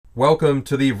Welcome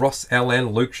to the Ross, Al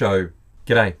and Luke Show.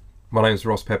 G'day, my name's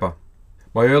Ross Pepper.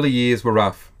 My early years were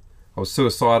rough. I was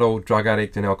suicidal, drug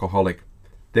addict and alcoholic.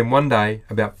 Then one day,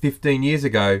 about 15 years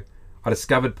ago, I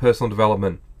discovered personal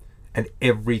development and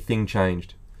everything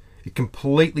changed. It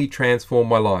completely transformed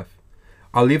my life.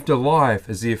 I lived a life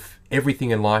as if everything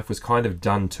in life was kind of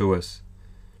done to us.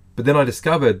 But then I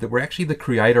discovered that we're actually the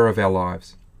creator of our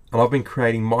lives, and I've been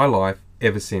creating my life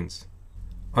ever since.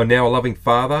 I'm now a loving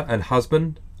father and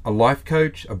husband, a life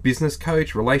coach, a business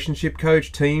coach, relationship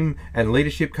coach, team and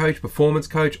leadership coach, performance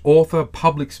coach, author,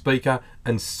 public speaker,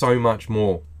 and so much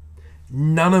more.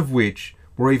 None of which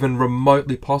were even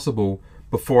remotely possible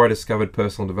before I discovered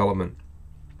personal development.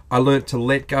 I learnt to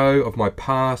let go of my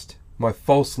past, my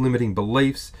false limiting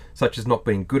beliefs, such as not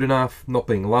being good enough, not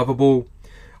being lovable.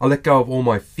 I let go of all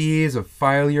my fears of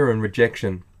failure and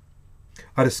rejection.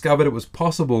 I discovered it was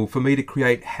possible for me to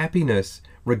create happiness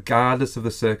regardless of the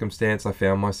circumstance I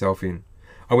found myself in.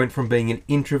 I went from being an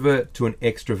introvert to an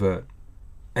extrovert.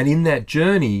 And in that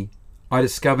journey, I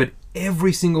discovered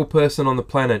every single person on the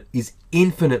planet is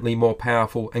infinitely more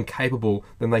powerful and capable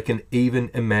than they can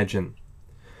even imagine.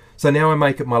 So now I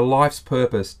make it my life's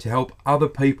purpose to help other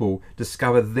people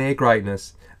discover their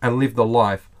greatness and live the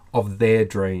life of their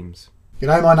dreams.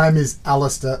 G'day, my name is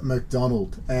Alistair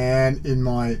McDonald, and in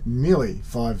my nearly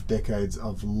 5 decades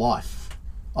of life,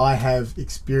 I have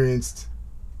experienced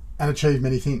and achieved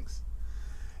many things.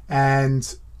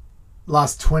 And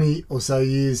last 20 or so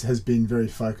years has been very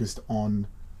focused on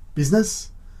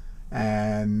business,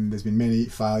 and there's been many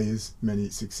failures, many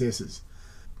successes.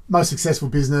 Most successful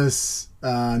business,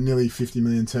 nearly 50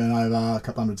 million turnover, a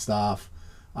couple hundred staff.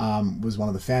 Was one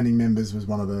of the founding members, was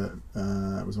one of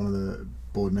the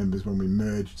board members when we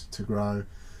merged to grow.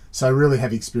 So really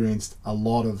have experienced a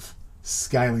lot of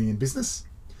scaling in business,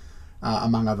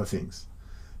 among other things.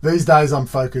 These days I'm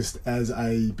focused as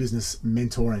a business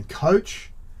mentor and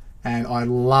coach, and I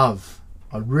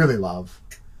really love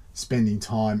spending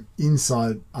time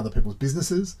inside other people's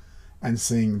businesses and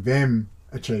seeing them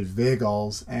achieve their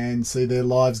goals and see their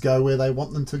lives go where they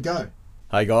want them to go.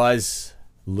 Hey guys,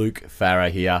 Luke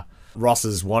Farah here. Ross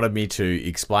has wanted me to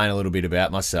explain a little bit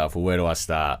about myself. Well, where do I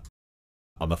start?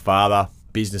 I'm a father,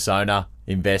 business owner,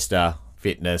 investor,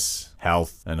 fitness,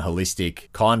 health and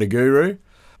holistic kind of guru.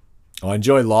 I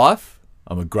enjoy life.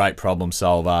 I'm a great problem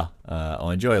solver.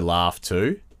 I enjoy a laugh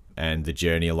too and the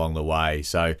journey along the way.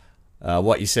 So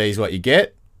what you see is what you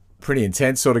get. Pretty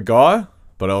intense sort of guy,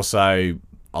 but also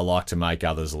I like to make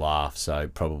others laugh. So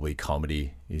probably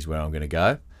comedy is where I'm going to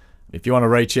go. If you want to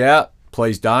reach out,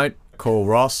 please don't. Call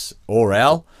Ross or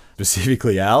Al,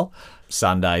 specifically Al,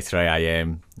 Sunday 3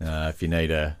 a.m. If you need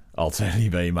a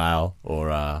alternative email or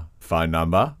a phone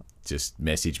number, just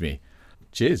message me.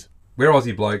 Cheers. We're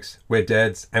Aussie blokes, we're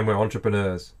dads and we're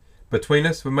entrepreneurs. Between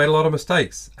us, we've made a lot of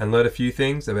mistakes and learned a few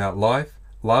things about life,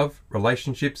 love,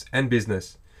 relationships and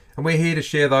business. And we're here to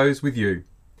share those with you.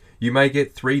 You may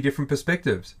get 3 different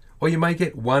perspectives, or you may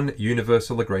get one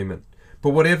universal agreement.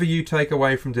 But whatever you take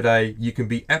away from today, you can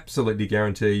be absolutely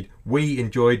guaranteed we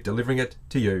enjoyed delivering it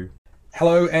to you.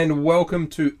 Hello and welcome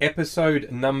to episode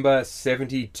number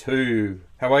 72.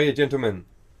 How are you, gentlemen?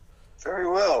 Very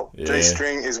well. Yeah.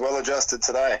 G-string is well adjusted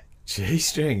today.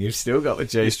 G-string, you've still got the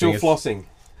G-string. You're still flossing.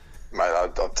 Mate,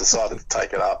 I've decided to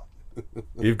take it up.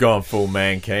 You've gone full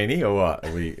mankini or what?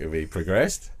 Have we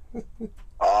progressed?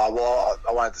 Well,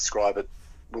 I won't describe it.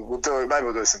 We'll do it. Maybe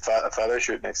we'll do some photo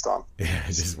shoot next time. Yeah,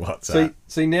 just WhatsApp.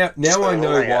 See now I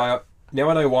know why. Now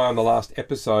I know why on the last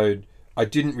episode I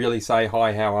didn't really say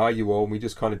hi, how are you all, and we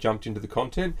just kind of jumped into the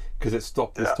content because it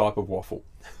stopped this type of waffle.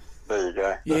 There you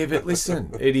go. Yeah, but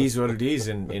listen, it is what it is,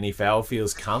 and if Al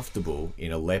feels comfortable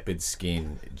in a leopard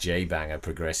skin G-banger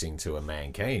progressing to a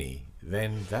mankini,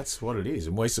 then that's what it is,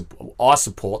 and I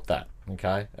support that.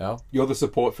 Okay, Al? You're the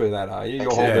support for that, are you?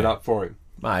 You're Okay. holding up for him.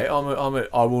 Mate,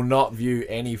 I will not view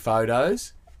any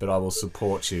photos, but I will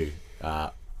support you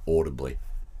audibly.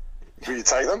 Will you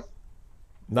take them?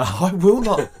 No, I will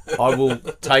not. I will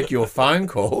take your phone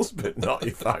calls, but not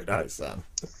your photos, son.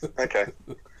 Okay.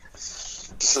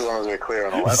 Just as long as we're clear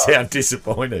on all You that. sound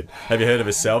disappointed. Have you heard of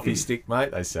a selfie stick, mate?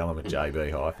 They sell them at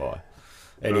JB Hi-Fi.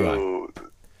 Anyway. Ooh,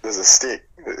 there's a stick.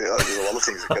 There's a lot of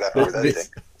things that could happen with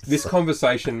anything. This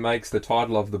conversation makes the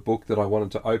title of the book that I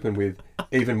wanted to open with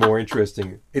even more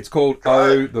interesting. It's called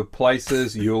Oh, the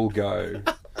Places You'll Go.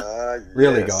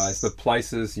 Really, Yes. guys, the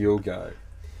places you'll go.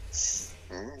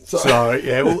 So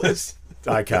yeah, well, it's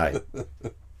okay.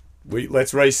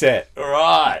 Let's reset. All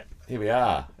right, here we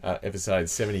are, episode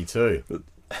 72.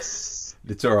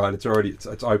 It's all right. It's already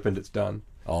it's opened. It's done.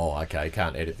 Oh, okay.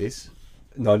 Can't edit this.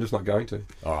 No, I'm just not going to.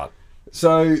 All right.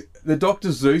 So the Dr.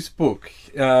 Seuss book.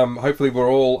 Hopefully,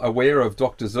 we're all aware of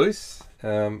Dr. Seuss,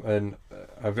 and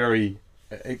a very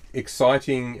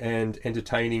exciting and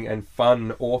entertaining and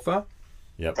fun author.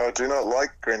 I do not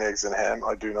like green eggs and ham.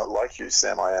 I do not like you,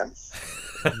 Sam. I am.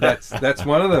 That's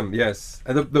one of them. Yes,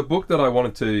 and the book that I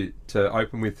wanted to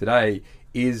open with today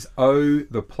is "Oh,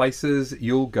 the Places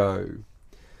You'll Go,"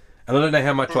 and I don't know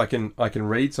how much I can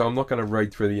read, so I'm not going to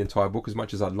read through the entire book as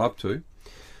much as I'd love to.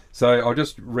 So I'll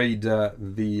just read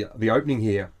the opening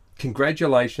here.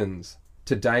 Congratulations,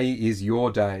 today is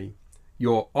your day.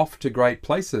 You're off to great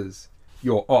places.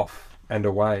 You're off and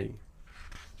away.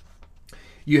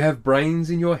 You have brains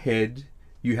in your head.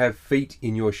 You have feet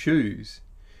in your shoes.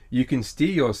 You can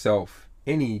steer yourself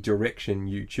any direction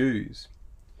you choose.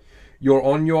 You're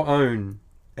on your own,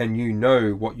 and you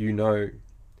know what you know.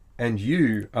 And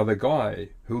you are the guy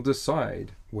who'll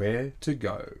decide where to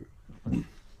go.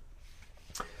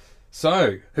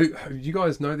 So, do you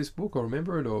guys know this book or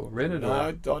remember it or read it? No,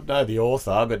 I know the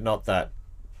author, but not that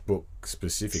book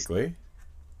specifically.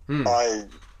 I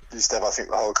used to have, I think,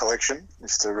 the whole collection.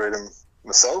 Used to read them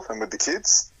myself and with the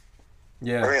kids.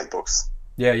 Yeah. Brilliant books.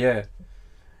 Yeah.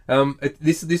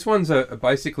 This one's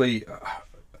basically.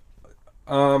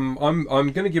 I'm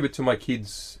going to give it to my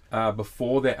kids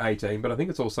before they're 18, but I think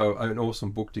it's also an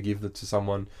awesome book to give to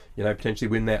someone, potentially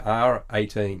when they are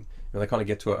 18. They kind of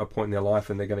get to a point in their life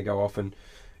and they're going to go off and,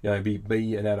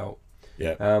 be an adult.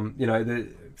 Yeah. The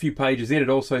few pages in it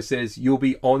also says you'll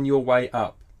be on your way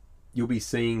up. You'll be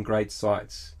seeing great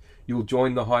sights. You'll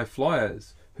join the high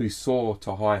flyers who soar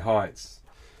to high heights.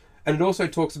 And it also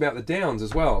talks about the downs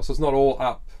as well. So it's not all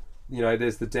up.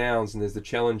 There's the downs and there's the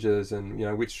challenges and,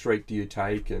 which street do you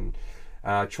take and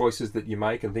choices that you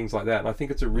make and things like that. And I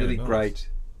think it's a really great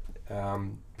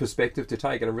perspective to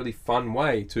take and a really fun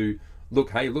way to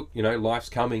look, life's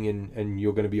coming and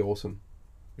you're going to be awesome.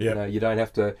 Yeah. You don't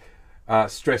have to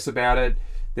stress about it.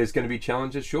 There's going to be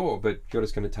challenges, sure, but you're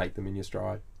just going to take them in your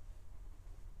stride.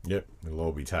 Yep, it'll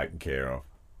all be taken care of.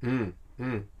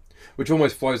 Which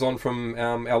almost flows on from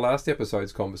our last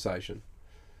episode's conversation.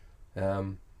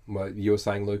 Well, you were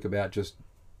saying, Luke, about just,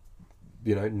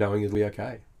 knowing it'll be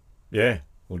okay. Yeah,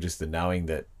 well, just the knowing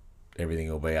that everything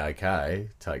will be okay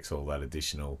takes all that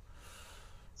additional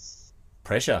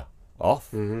pressure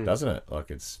off, doesn't it?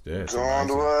 Like it's Don't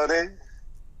amazing. worry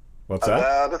What's that?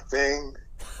 about a thing.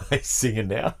 He's singing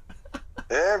now.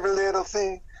 Every little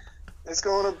thing is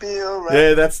gonna be alright.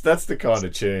 Yeah, that's the kind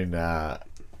of tune.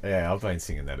 I've been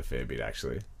singing that a fair bit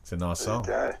actually. It's a nice song.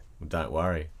 Okay. Don't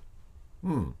worry.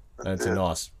 And it's a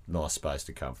nice space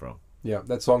to come from. Yeah,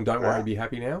 that song, Don't Worry, Be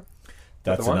Happy Now.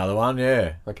 That's another one,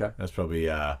 yeah. Okay. That's probably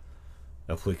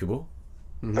applicable.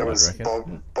 That was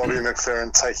reckon. Bobby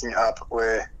McFerrin taking up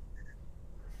where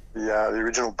the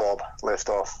original Bob left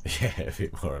off. Yeah, a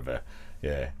bit more of a...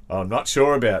 Yeah. I'm not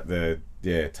sure about the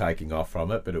taking off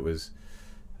from it, but it was...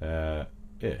 yeah.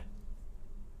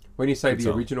 When you say Good the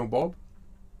song. original Bob?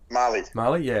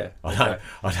 Marley, yeah. I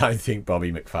don't think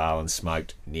Bobby McFarlane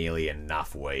smoked nearly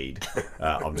enough weed.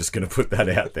 I'm just going to put that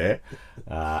out there.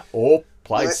 Or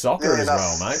played soccer nearly as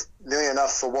enough, well, mate. Nearly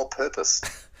enough for what purpose?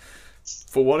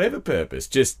 For whatever purpose.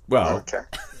 Just, well, Okay.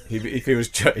 if he was...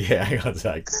 hang on a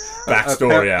sec.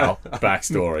 Backstory, Al.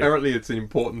 Backstory. Apparently it's an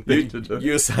important thing to do.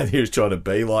 You were saying he was trying to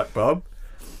be like Bob?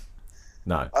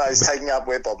 No. He's taking up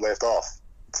where Bob left off.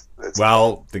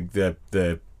 Well,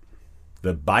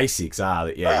 the basics are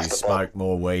that, you Bob. smoke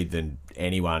more weed than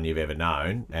anyone you've ever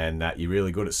known and that you're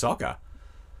really good at soccer.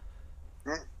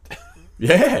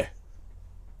 Yeah.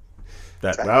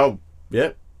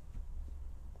 Yep.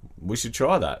 We should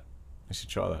try that.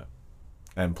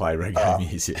 And play reggae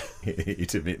music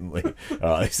intermittently.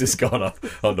 Oh, this has gone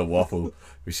off on the waffle.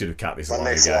 We should have cut this my long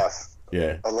next ago. life.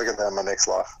 Yeah. I'll look at that in my next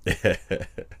life.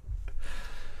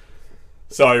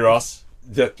 Sorry, Ross.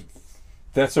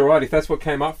 That's all right. If that's what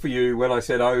came up for you when I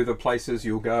said, "Oh, the places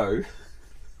you'll go,"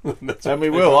 And we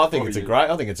will. I think it's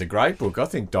a great book. I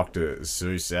think Dr.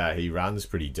 Seuss he runs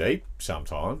pretty deep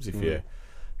sometimes. If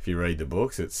you read the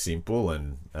books, it's simple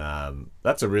and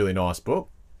that's a really nice book.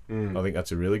 I think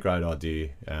that's a really great idea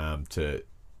to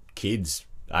kids,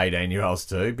 18-year-olds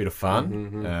too. Bit of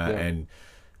fun and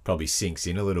probably sinks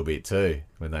in a little bit too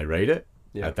when they read it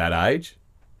at that age.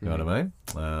 You know what I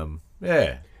mean?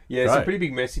 Yeah. Yeah, some pretty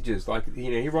big messages. Like,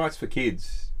 he writes for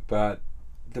kids, but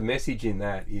the message in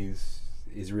that is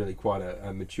really quite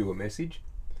a mature message.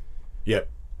 Yep.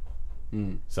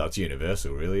 So it's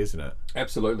universal, really, isn't it?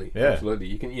 Absolutely. Yeah. Absolutely.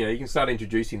 You can start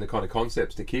introducing the kind of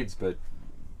concepts to kids, but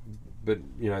the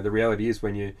reality is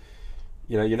when you're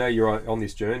on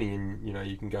this journey and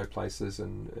you can go places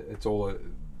and it's all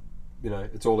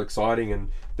it's all exciting,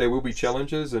 and there will be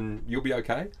challenges, and you'll be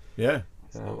okay. Yeah.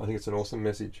 I think it's an awesome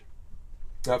message.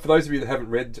 For those of you that haven't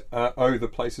read Oh, the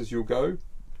Places You'll Go,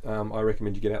 I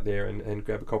recommend you get out there and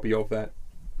grab a copy of that.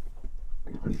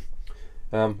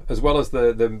 As well as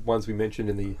the ones we mentioned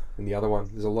in the other one.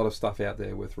 There's a lot of stuff out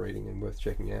there worth reading and worth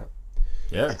checking out.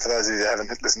 Yeah. For those of you that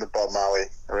haven't listened to Bob Marley,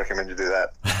 I recommend you do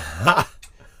that.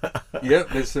 Yeah,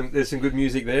 there's some good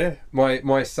music there.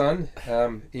 My son,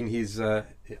 in his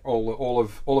all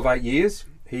of 8 years,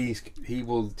 he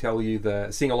will tell you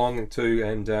sing along to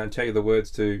and tell you the words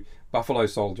to Buffalo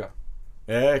Soldier.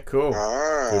 Yeah, cool.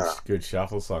 Ah. Good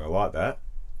shuffle song. I like that.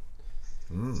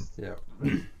 Yeah.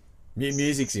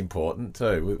 Music's important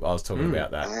too. I was talking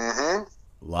about that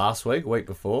last week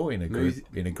before in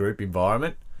a group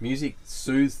environment. Music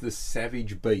soothes the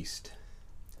savage beast.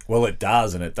 Well, it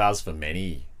does, and it does for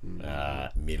many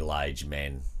middle-aged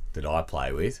men that I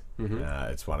play with.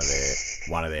 It's one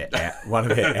of their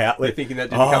They're outlets. thinking that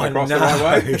didn't come across the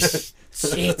right way.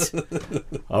 Shit.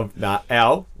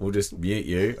 Al, we'll just mute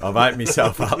you. I've opened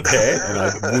myself up there, and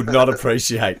I would not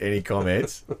appreciate any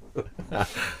comments.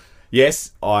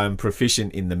 Yes, I'm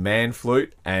proficient in the man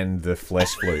flute and the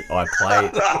flesh flute. I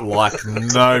play it like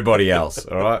nobody else,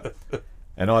 all right?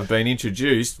 And I've been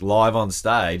introduced live on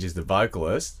stage as the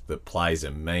vocalist that plays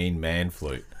a mean man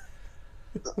flute.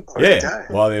 Yeah,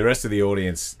 while the rest of the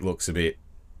audience looks a bit,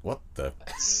 what the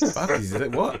fuck is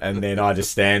it? What? And then I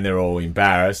just stand there all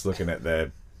embarrassed looking at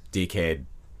the dickhead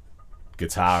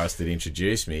guitarist that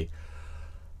introduced me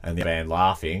and the band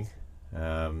laughing.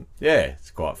 Yeah, it's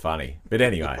quite funny. But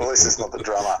anyway. At least it's not the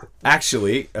drummer.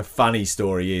 Actually, a funny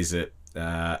story is that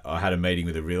I had a meeting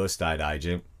with a real estate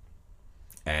agent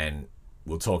and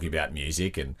we're talking about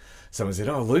music, and someone said,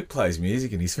 "Oh, Luke plays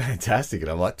music and he's fantastic." And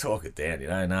I'm like, "Talk it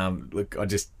down, look, I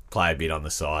just play a bit on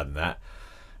the side and that."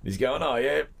 And he's going, "Oh,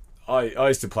 yeah, I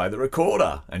used to play the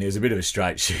recorder." And he was a bit of a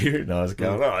straight shooter, and I was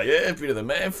going, "Oh, yeah, a bit of the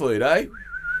man flute, eh?"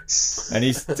 And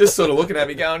he's just sort of looking at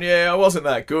me going, "Yeah, I wasn't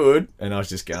that good." And I was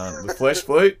just going, "The flesh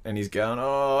flute?" And he's going,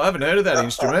 "Oh, I haven't heard of that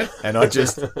instrument." And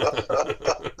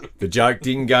the joke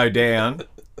didn't go down.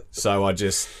 So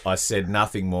I said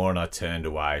nothing more, and I turned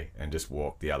away and just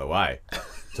walked the other way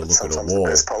to look at a wall.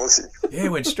 Best policy. Yeah,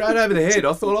 went straight over the head.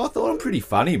 I thought I'm pretty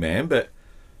funny, man, but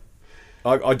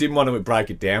I didn't want to break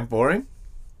it down for him.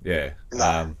 Yeah.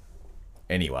 No.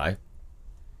 Anyway,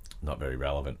 not very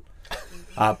relevant.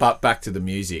 But back to the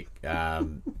music. I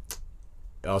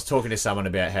was talking to someone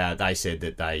about how they said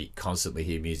that they constantly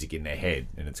hear music in their head,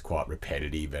 and it's quite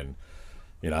repetitive and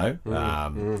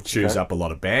chews up a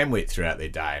lot of bandwidth throughout their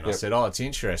day. And I said, "Oh, it's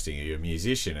interesting. You're a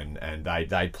musician," and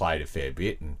they played a fair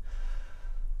bit. And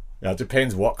it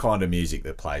depends what kind of music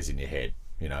that plays in your head,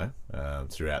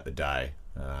 throughout the day.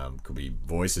 Could be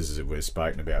voices, as we've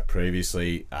spoken about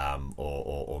previously,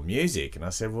 or music. And I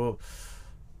said, well,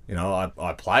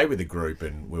 I play with a group,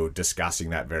 and we were discussing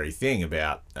that very thing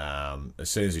about as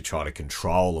soon as we try to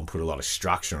control and put a lot of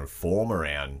structure and form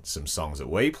around some songs that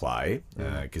we play,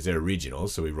 because they're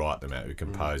originals, so we write them out, we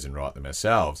compose and write them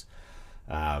ourselves,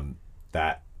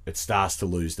 that it starts to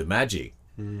lose the magic.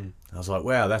 I was like,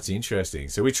 wow, that's interesting.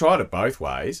 So we tried it both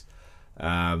ways,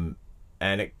 and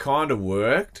it kind of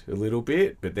worked a little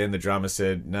bit, but then the drummer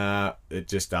said, nah, it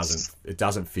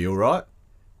doesn't feel right.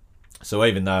 So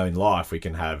even though in life we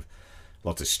can have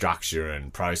lots of structure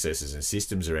and processes and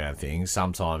systems around things,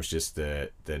 sometimes just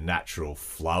the natural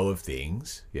flow of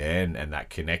things, and that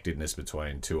connectedness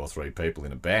between two or three people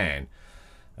in a band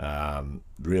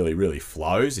really, really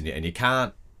flows, and you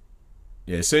can't,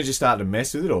 as soon as you start to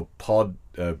mess with it or plod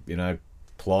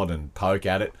and poke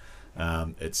at it,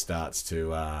 it starts to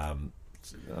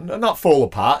not fall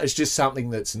apart. It's just something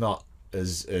that's not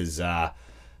as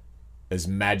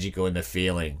magical in the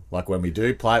feeling. Like when we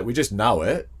do play it, we just know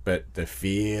it, but the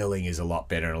feeling is a lot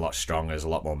better and a lot stronger. There's a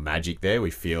lot more magic there.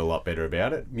 We feel a lot better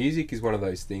about it. Music is one of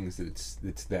those things that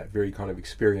it's that very kind of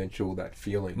experiential, that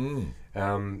feeling.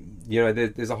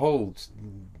 There's a whole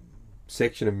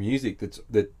section of music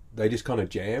that they just kind of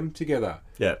jam together.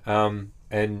 Yeah.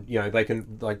 And they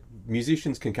can, like,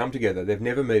 musicians can come together. They've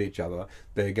never met each other.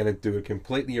 They're going to do a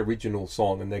completely original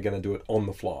song, and they're going to do it on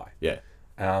the fly. Yeah.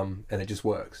 And it just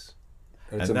works.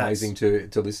 And it's amazing to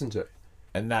listen to.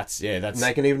 And that's and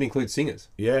they can even include singers.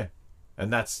 Yeah.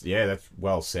 And that's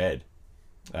well said.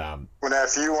 Well, now,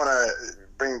 if you want to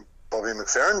bring Bobby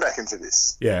McFerrin back into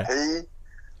this, there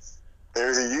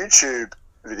is a YouTube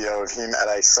video of him at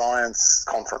a science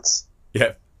conference.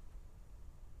 Yeah.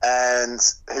 And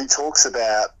he talks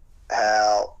about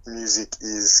how music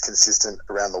is consistent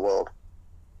around the world.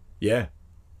 Yeah.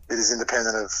 It is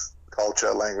independent of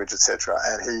culture, language, etc.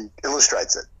 And he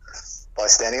illustrates it by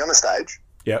standing on the stage.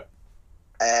 Yep.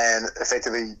 and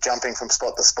effectively jumping from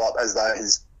spot to spot as though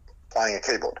he's playing a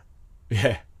keyboard.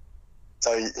 Yeah.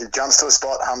 So he jumps to a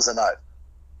spot, hums a note.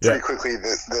 Pretty quickly,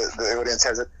 the audience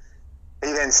has it.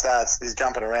 He then he's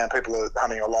jumping around, people are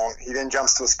humming along. He then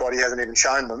jumps to a spot he hasn't even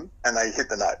shown them, and they hit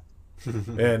the note.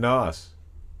 Yeah, nice.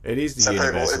 It is the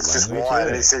universal people, it's just language, wired.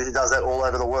 And he said he does that all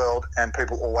over the world, and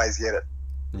people always get it.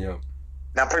 Yeah.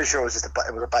 Now, I'm pretty sure it was just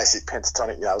it was a basic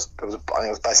pentatonic. I think it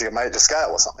was basically a major scale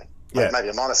or something. Yeah. Maybe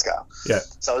a minor scale. Yeah.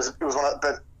 So it was one of,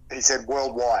 but he said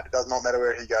worldwide. It does not matter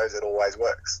where he goes. It always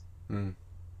works. Mm.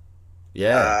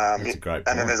 Yeah, that's a great point.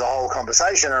 And then there's a whole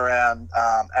conversation around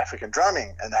African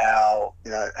drumming and how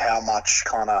much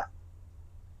how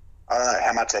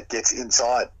much that gets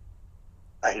inside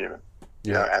a human,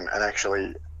 and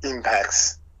actually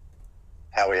impacts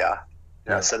how we are.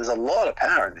 So there's a lot of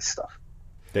power in this stuff.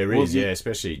 There is,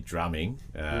 especially drumming,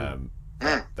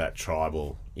 that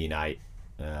tribal innate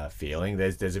feeling.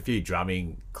 There's a few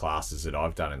drumming classes that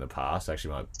I've done in the past.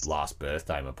 Actually, my last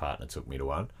birthday, my partner took me to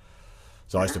one.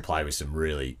 So I used to play with some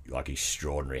really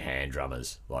extraordinary hand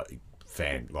drummers,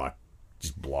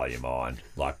 just blow your mind,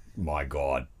 my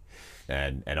God.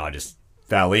 And I just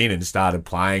fell in and started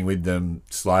playing with them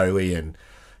slowly, and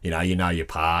you know your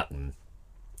part, and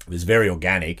it was very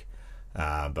organic.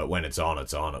 But when it's on,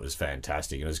 it was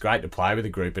fantastic. And it was great to play with a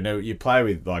group. And you play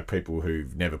with people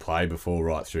who've never played before,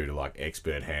 right through to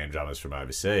expert hand drummers from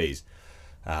overseas.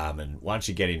 And once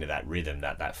you get into that rhythm,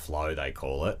 that flow they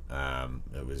call it,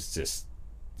 it was just,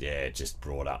 it just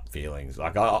brought up feelings.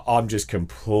 I'm just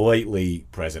completely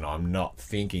present. I'm not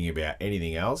thinking about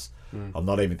anything else. I'm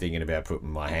not even thinking about putting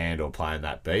my hand or playing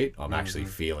that beat. I'm actually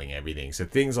feeling everything. So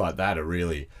things like that are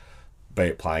really, be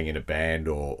it playing in a band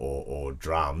or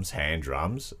drums, hand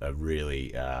drums, are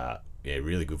really,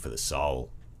 really good for the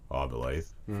soul, I believe,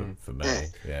 for me.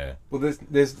 Yeah. Well,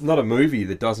 there's not a movie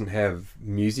that doesn't have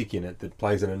music in it that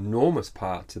plays an enormous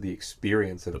part to the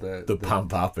experience of the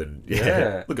pump up and Look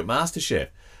at MasterChef.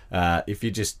 If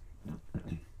you just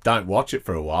don't watch it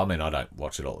for a while, I mean, I don't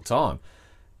watch it all the time,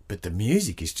 but the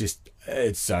music is just,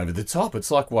 it's over the top.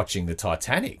 It's like watching the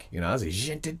Titanic, It's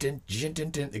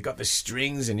like, they've got the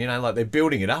strings and, they're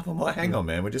building it up. I'm like, hang on,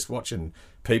 man, we're just watching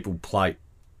people plate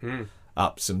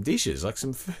up some dishes,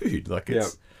 some food.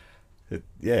 It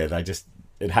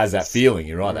has that feeling,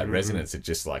 you're right, that resonance. It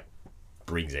just,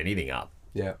 brings anything up.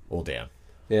 Yeah. Or down.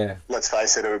 Yeah. Let's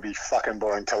face it, it would be fucking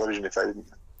boring television if they didn't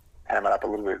ham it up a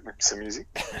little bit with some music.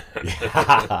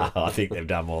 I think they've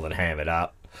done more than ham it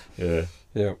up. Yeah.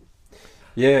 Yeah.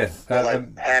 Yeah.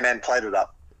 Ham and played it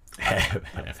up. Ham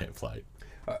and played.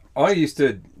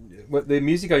 The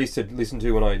music I used to listen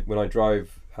to when I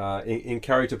drove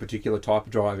encouraged a particular type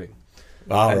of driving.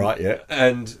 Oh, right, yeah.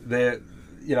 And I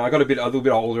got a little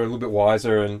bit older and a little bit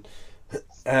wiser,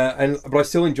 but I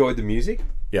still enjoyed the music.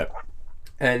 Yeah.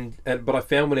 But I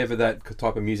found whenever that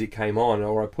type of music came on,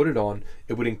 or I put it on,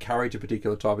 it would encourage a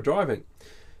particular type of driving.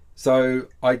 So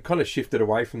I kind of shifted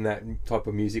away from that type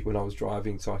of music when I was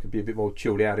driving, so I could be a bit more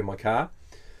chilled out in my car.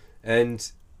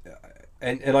 And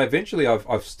I eventually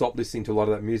I've stopped listening to a lot of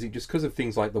that music just because of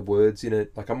things like the words in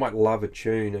it. I might love a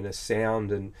tune and a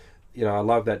sound, and I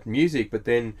love that music, but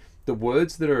then the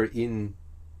words that are in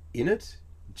it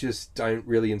just don't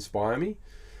really inspire me.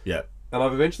 Yeah. And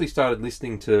I've eventually started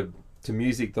listening to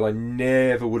music that I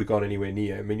never would have gone anywhere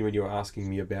near. I mean, when you were asking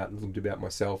me about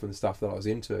myself and the stuff that I was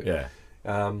into. Yeah.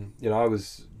 I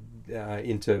was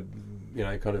into,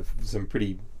 kind of some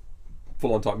pretty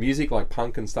full-on type music like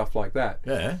punk and stuff like that.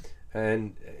 Yeah.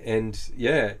 And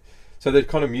yeah, so the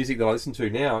kind of music that I listen to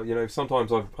now,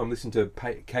 sometimes I'm listening to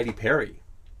Katy Perry.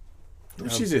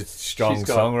 She's a strong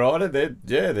songwriter.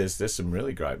 There's some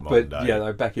really great modern day. But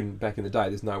yeah, back in the day,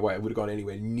 there's no way it would have gone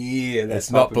anywhere near that.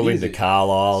 It's not Belinda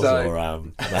Carlisle or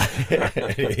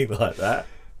anything like that.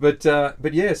 But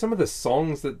yeah, some of the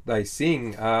songs that they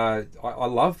sing, I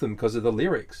love them because of the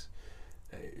lyrics.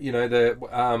 The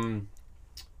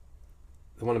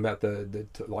one about the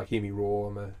Hear Me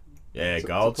Roar.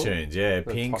 Gold tunes. Yeah,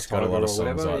 Pink's got a lot of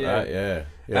songs like that.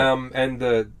 Yeah. And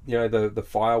the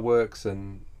fireworks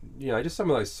and just some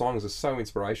of those songs are so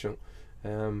inspirational.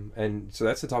 And so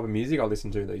that's the type of music I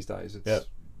listen to these days. It's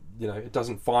it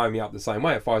doesn't fire me up the same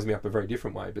way. It fires me up a very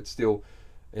different way, but still,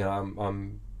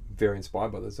 I'm very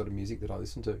inspired by the sort of music that I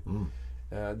listen to.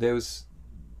 There was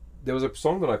a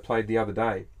song that I played the other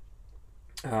day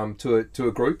to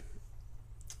a group.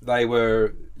 They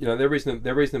were they're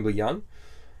reasonably young,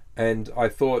 and I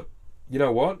thought,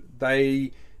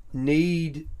 they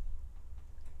need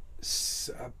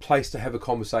a place to have a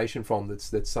conversation from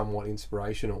that's somewhat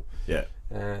inspirational. Yeah.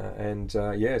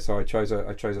 So I chose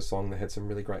a song that had some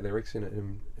really great lyrics in it,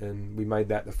 and we made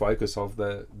that the focus of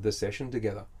the session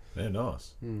together. Yeah,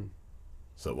 nice.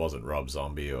 So it wasn't Rob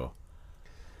Zombie or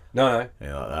No,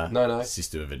 anything like that? No.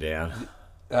 System of a Down?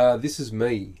 This Is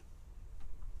Me.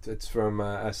 It's from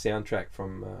a soundtrack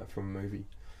from a movie.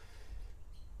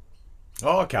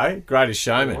 Oh, okay. Greatest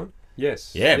Showman.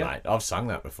 Yes. Yeah, mate. I've sung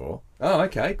that before. Oh,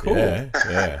 okay. Cool.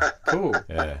 Yeah. Cool.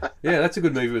 Yeah. Yeah, that's a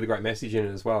good movie with a great message in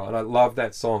it as well, and I love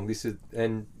that song.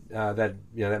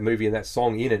 That movie and that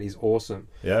song in it is awesome.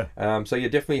 Yeah. So you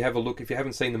definitely have a look. If you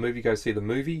haven't seen the movie, go see the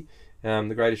movie,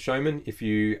 The Greatest Showman. If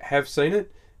you have seen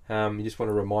it, you just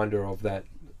want a reminder of that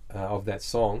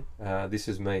song. This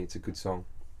Is Me. It's a good song.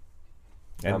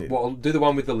 I'll do the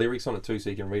one with the lyrics on it too,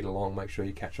 so you can read along. Make sure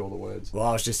you catch all the words. Well,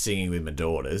 I was just singing with my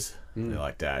daughters. They're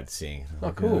like, Dad, sing. I'm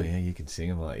like, cool. Oh, yeah, you can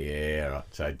sing. I'm like, yeah, right.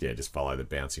 So yeah, just follow the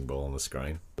bouncing ball on the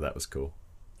screen. That was cool.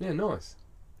 Yeah, nice.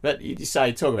 But you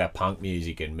talk about punk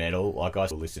music and metal. Like I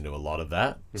listen to a lot of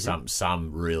that.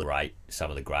 Some really great, some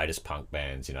of the greatest punk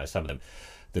bands. Some of them,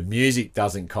 the music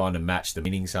doesn't kind of match the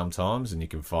meaning sometimes, and you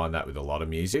can find that with a lot of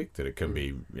music that it can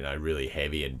be really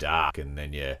heavy and dark, and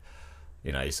then you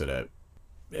sort of.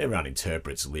 Everyone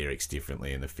interprets lyrics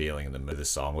differently and the feeling and the mood of the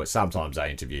song. But sometimes they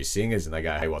interview singers and they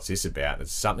go, "Hey, what's this about?" And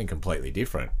it's something completely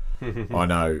different. I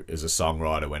know as a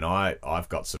songwriter, when I've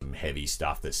got some heavy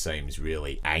stuff that seems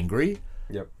really angry,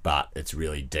 but it's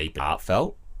really deep and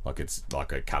heartfelt. Like it's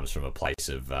like it comes from a place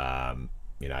of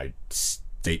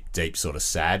deep sort of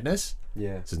sadness.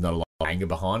 Yeah. So there's not a lot of anger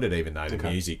behind it, even though the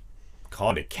music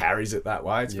kind of carries it that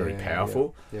way. It's very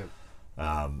powerful.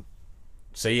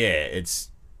 So yeah,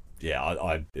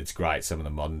 it's great. Some of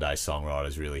the modern day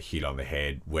songwriters really hit on the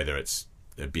head, whether it's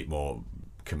a bit more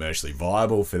commercially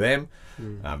viable for them,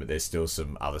 but there's still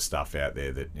some other stuff out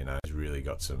there that has really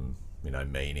got some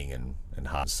meaning and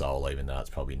heart and soul, even though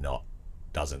it's probably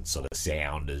doesn't sort of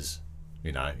sound as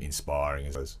inspiring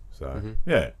as those. So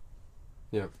yeah,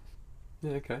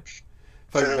 okay.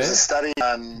 So there was a study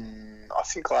I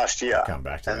think last year. Come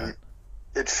back to that.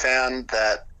 It found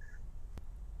that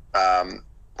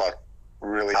like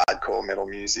really hardcore metal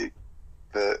music,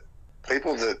 the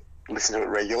people that listen to it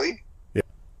regularly, it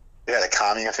had a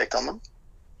calming effect on them.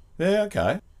 Yeah,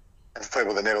 okay. And for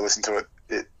people that never listen to it,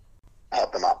 it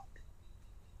hyped them up.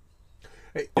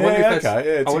 I wonder if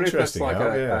that's interesting.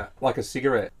 Like a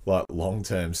cigarette. Like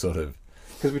long-term sort of...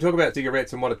 Because we talk about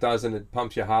cigarettes and what it does, and it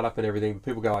pumps your heart up and everything. But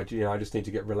people go, I just need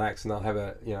to get relaxed, and they'll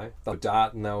have they'll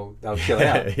dart and they'll chill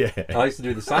out. And I used to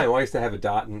do the same. I used to have a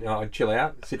dart and I'd chill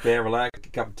out, sit down, relax, a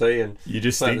cup of tea, and you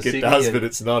just think it does, but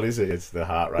it's not, is it? It's the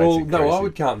heart rate. Well, no, I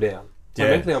would calm down. So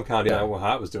mentally, I'm calmed down. What my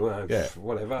heart was doing,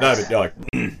 whatever. No, but like,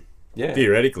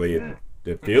 theoretically,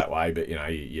 it feels that way, but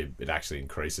it actually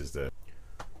increases the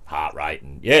heart rate,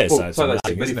 and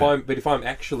if I'm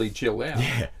actually chilled out,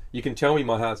 you can tell me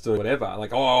my heart's doing whatever.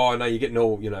 Like, I know you're getting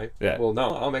all, Well, no,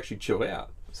 I'm actually chilled out.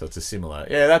 So it's a similar.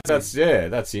 Yeah,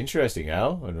 that's interesting,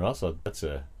 Al and Ross. That's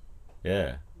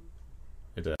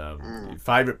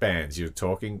favourite bands you're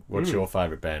talking. What's your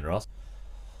favourite band, Ross?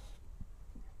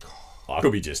 I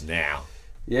could be just now.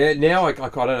 Yeah, now I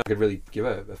don't know. I could really give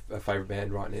a favourite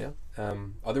band right now.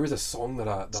 There is a song that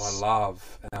I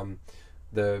love.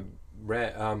 The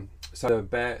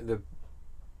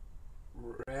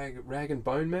Rag and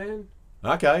Bone Man.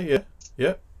 Okay,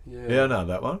 yeah, I know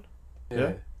that one.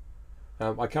 Yeah.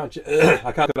 I can't get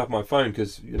it off my phone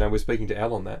because we're speaking to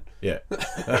Al on that. Yeah.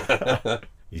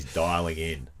 He's dialing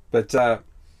in. But love.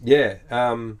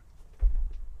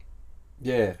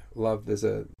 There's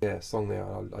a song there.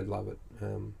 I love it. I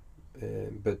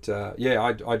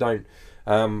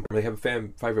don't really have a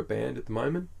favourite band at the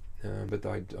moment. But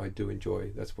I do enjoy.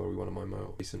 That's probably one of my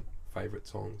more recent favourite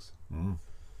songs.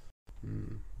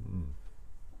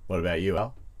 What about you,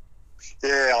 Al?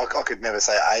 Yeah, I could never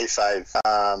say a fave.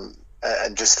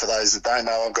 And just for those that don't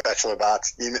know, I've got a Bachelor of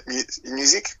Arts in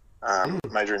music,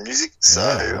 major in music. So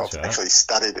I've actually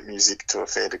studied music to a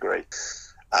fair degree.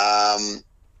 And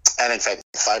in fact,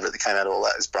 the favourite that came out of all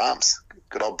that is Brahms.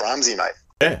 Good old Brahmsy, mate.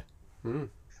 Yeah.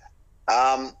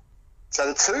 So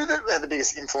the two that had the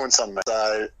biggest influence on me,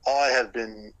 so I have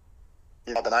been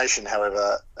in the nation,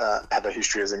 however, have a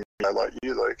history as a musician like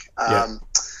you, Luke.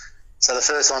 So the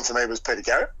first one for me was Peter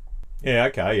Garrett. Yeah,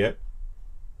 okay, yeah.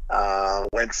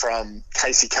 Went from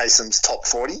Casey Kasem's Top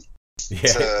 40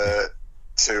 to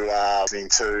listening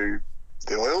to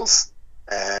the Oils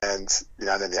and,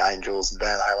 then the Angels and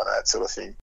Van Halen and that sort of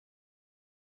thing.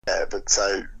 Yeah, but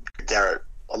so Garrett,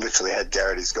 I literally had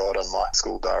Garrett is God on my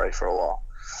school diary for a while.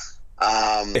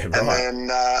 And then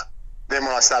then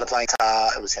when I started playing guitar,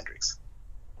 it was Hendrix.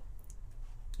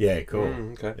 Yeah, cool.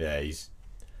 Okay. Yeah, he's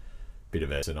a bit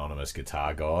of a synonymous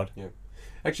guitar god. Yeah.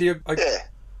 Actually,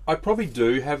 I probably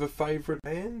do have a favourite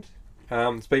band.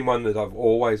 It's been one that I've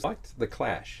always liked, The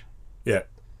Clash. Yeah.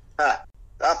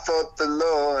 I fought the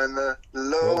law and the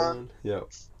law. Yeah.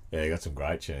 Yeah, you got some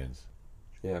great tunes.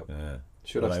 Yeah. Yeah.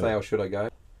 Should I stay or should I go?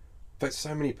 But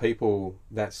so many people,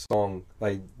 that song,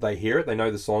 they hear it, they know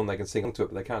the song, they can sing to it,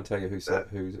 but they can't tell you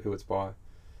who it's by.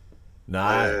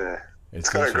 No. It's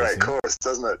got a great chorus,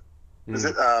 doesn't it? Is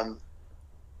it?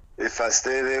 If I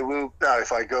stay,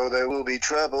 if I go, there will be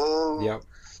trouble. Yep.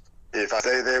 If I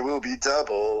stay, there will be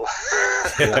double.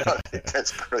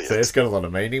 That's brilliant. So it's got a lot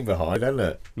of meaning behind, doesn't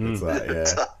it? It's like, yeah.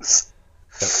 It does.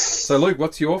 So, Luke,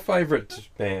 what's your favourite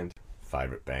band?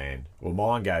 Favourite band? Well,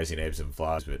 mine goes in ebbs and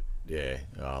flows, but yeah,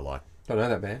 I like. Don't know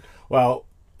that band. Well,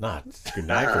 no, it's a good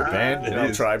name for a band.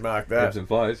 I'll trademark that. Ebbs and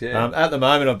flows, yeah. At the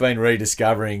moment, I've been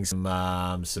rediscovering some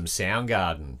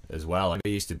Soundgarden as well.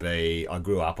 I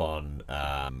grew up on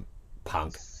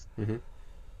punk, hip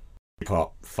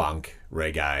hop, funk,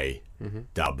 reggae,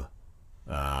 dub,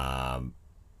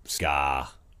 ska,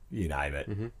 you name it.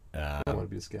 I want to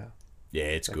be a ska. Yeah,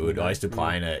 it's good. I used to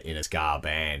play in a ska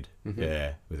band,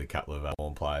 yeah, with a couple of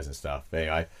horn players and stuff.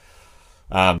 Anyway,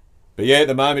 but yeah, at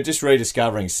the moment, just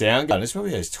rediscovering Soundgarden. It's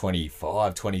probably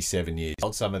 25, 27 years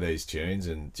old, some of these tunes,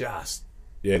 and just,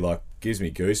 yeah, like, gives me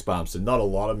goosebumps. And not a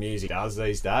lot of music does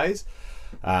these days.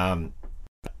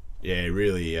 Yeah,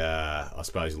 really, I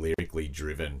suppose, lyrically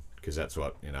driven, because that's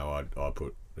what, I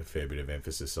put a fair bit of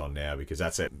emphasis on now, because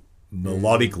that's it.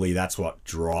 Melodically, that's what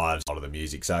drives a lot of the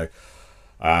music. So,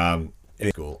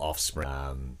 cool,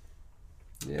 Offspring,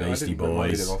 Beastie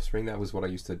Boys. Offspring. That was what I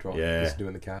used to drive. Yeah. Used to do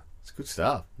in the car. It's good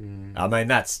stuff. I mean,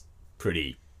 that's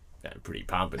pretty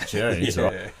pumping tunes,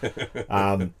 right?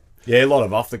 Yeah, a lot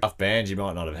of off-the-cuff bands you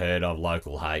might not have heard of.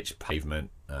 Local H,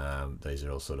 Pavement. These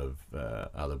are all sort of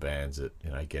other bands that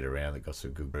get around that got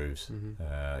some good grooves.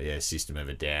 Yeah, System of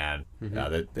a Down.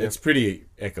 It's pretty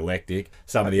eclectic.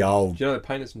 Some of the old. Do you know the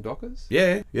Painters and Dockers?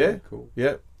 Yeah. Cool.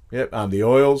 Yep. The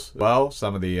Oils as well.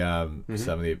 Some of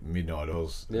the Midnight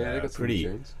Oils. Yeah, they got some pretty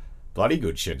tunes. Bloody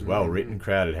good tunes. Well written.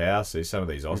 Crowded House. There's some of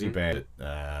these Aussie bands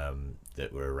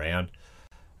that were around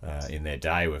in their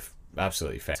day were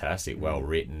absolutely fantastic. Well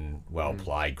written, well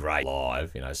played, great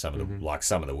live. Some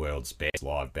of the world's best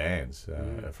live bands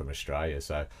from Australia.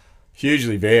 So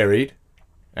hugely varied,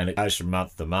 and it goes from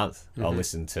month to month. I'll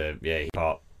listen to hip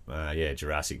hop,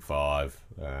 Jurassic 5,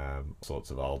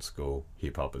 sorts of old school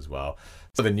hip hop as well.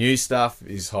 So the new stuff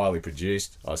is highly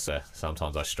produced.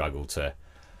 Sometimes I struggle to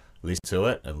listen to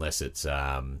it unless it's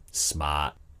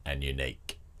smart and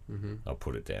unique. I'll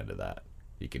put it down to that.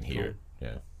 You can hear it.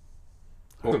 Yeah.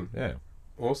 Awesome. Yeah.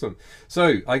 Awesome.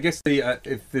 So I guess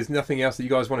if there's nothing else that you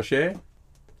guys want to share.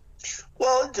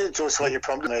 Well, just what you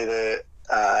prompted me there,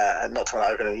 not to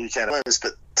open a new can of worms,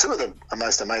 but two of the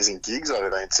most amazing gigs I've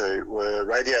ever been to were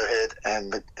Radiohead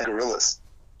and the Gorillaz.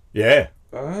 Yeah.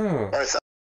 Oh. Both.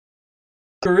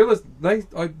 Gorillaz, they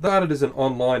started as an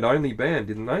online only band,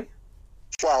 didn't they?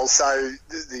 Well, so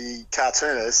the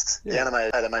cartoonist, the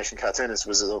animation cartoonist,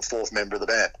 was the fourth member of the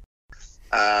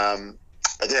band.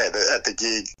 But yeah, at the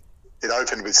gig, it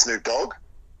opened with Snoop Dogg.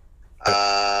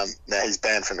 Now he's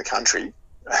banned from the country,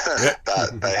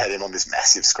 but they had him on this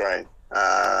massive screen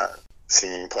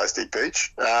singing Plastic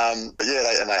Beach. But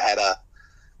yeah, they had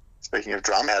speaking of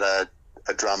drum, had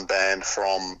a drum band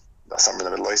from somewhere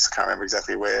in the Middle East. I can't remember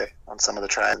exactly where on some of the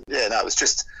tracks. Yeah, no, it was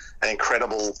just an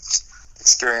incredible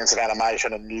experience of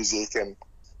animation and music, and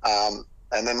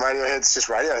then Radiohead's just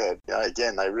Radiohead.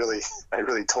 Again, they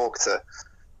really talk to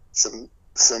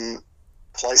some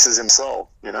places in soul.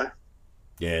 Yeah,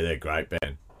 they're a great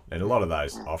band, and a lot of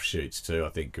those offshoots too. I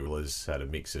think Gorillaz had a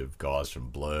mix of guys from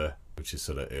Blur, which is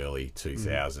sort of early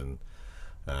 2000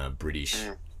 British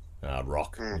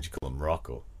rock. Would you call them rock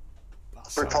or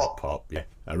Britpop? Pop? Yeah,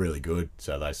 are really good.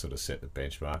 So they sort of set the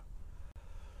benchmark.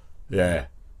 Yeah.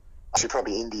 Actually,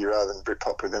 probably indie rather than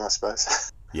Britpop with them, I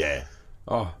suppose. Yeah.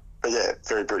 Oh. But yeah,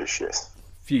 very British, yes.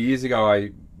 A few years ago,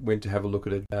 I went to have a look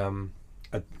at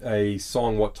a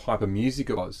song, what type of music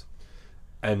it was,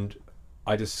 and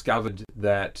I discovered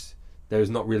that there's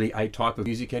not really a type of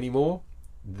music anymore.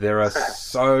 There are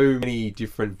so many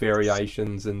different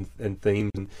variations and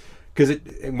themes,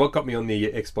 and what got me on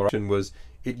the exploration was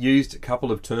it used a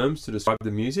couple of terms to describe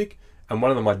the music, and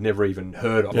one of them I'd never even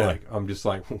heard of. Yeah. I'm just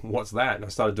like, what's that? And I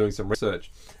started doing some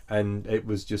research, and it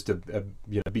was just a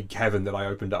big cavern that I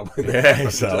opened up with. Yeah,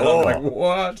 so I'm like,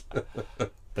 what?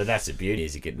 But that's the beauty,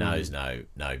 is it knows no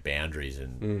boundaries,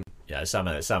 and some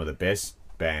of the best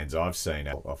bands I've seen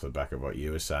off the back of what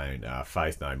you were saying.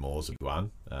 Faith No More's a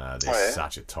one. They're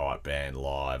such a tight band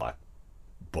live, like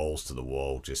balls to the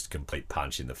wall, just complete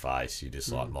punch in the face. You're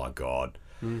just like, my God.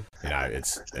 You know,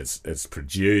 it's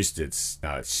produced. It's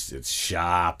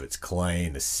sharp. It's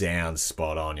clean. The sound's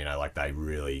spot on. You know, like they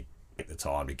really take the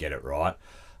time to get it right.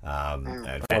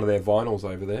 And One of their vinyls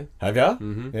over there. have you?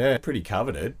 Mm-hmm. Yeah, pretty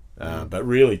coveted, but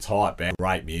really tight band.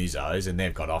 Great musos, and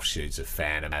they've got offshoots of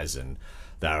Phantom As, and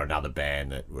they're another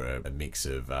band that were a mix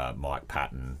of Mike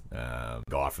Patton,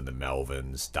 guy from the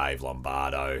Melvins, Dave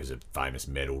Lombardo, who's a famous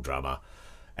metal drummer.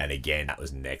 And again, that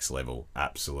was next level,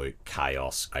 absolute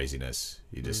chaos, craziness.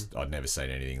 I'd never seen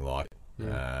anything like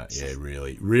it.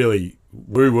 Really, really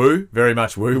woo-woo, very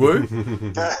much woo-woo.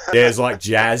 It's like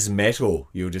jazz metal.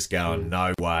 You were just going,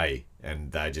 no way.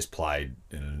 And they just played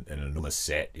an enormous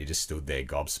set. You just stood there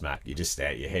gobsmacked. You just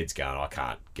your head's going, I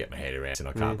can't get my head around it, and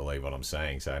I can't believe what I'm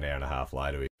seeing. So an hour and a half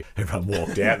later, everyone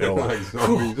walked out. They're all like,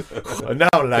 and no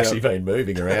one had actually been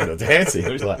moving around or dancing.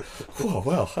 It was like, oh,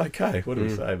 well, okay, what do we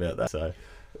say about that? So...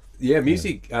 Yeah,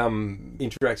 music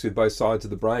interacts with both sides of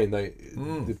the brain.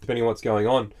 Depending on what's going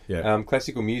on. Yeah.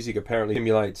 Classical music apparently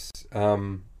stimulates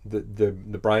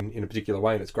the brain in a particular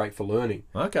way, and it's great for learning.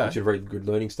 Okay. Which is a very good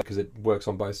learning stuff because it works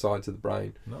on both sides of the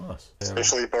brain. Nice.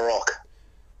 Especially Baroque.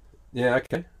 Yeah.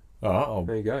 Okay. Oh,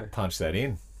 there you go. Punch that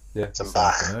in. Yeah. Some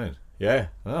Bach. Afternoon. Yeah.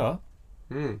 Oh.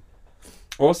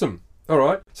 Awesome. All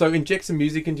right. So inject some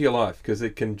music into your life because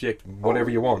it can inject whatever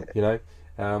you want. You know,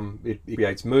 it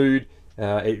creates mood.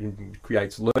 It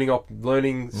creates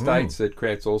learning states. It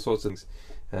creates all sorts of things,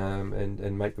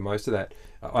 and make the most of that.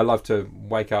 I love to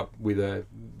wake up with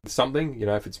something. You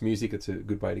know, if it's music, it's a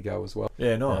good way to go as well.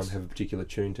 Yeah, nice. Have a particular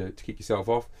tune to kick yourself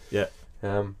off. Yeah.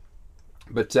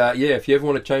 But if you ever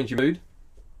want to change your mood,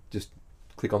 just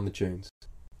click on the tunes.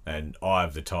 And Eye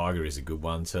of the Tiger is a good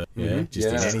one to. Mm-hmm. Just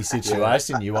in any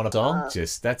situation you want a song,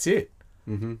 just that's it.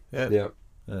 Mm-hmm. Yeah.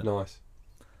 Nice.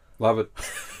 Love it.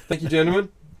 Thank you, gentlemen.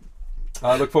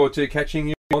 I look forward to catching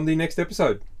you on the next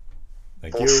episode.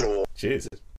 Thank For you. sure. Cheers.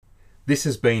 This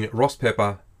has been Ross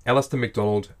Pepper, Alistair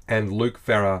McDonald and Luke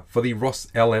Farrar for the Ross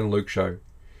L and Luke Show.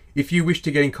 If you wish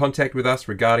to get in contact with us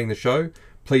regarding the show,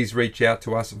 please reach out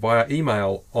to us via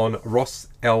email on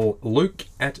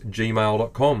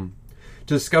rossluke@gmail.com.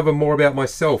 To discover more about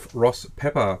myself, Ross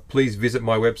Pepper, please visit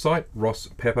my website,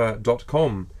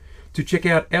 rosspepper.com. To check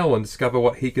out Al and discover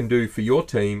what he can do for your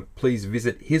team, please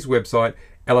visit his website,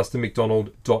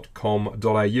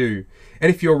 alistairmcdonald.com.au. And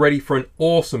if you're ready for an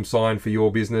awesome sign for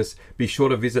your business, be sure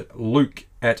to visit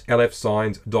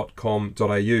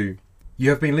luke@lfsigns.com.au. You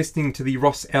have been listening to the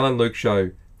Ross L and Luke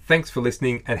Show. Thanks for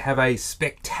listening and have a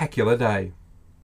spectacular day.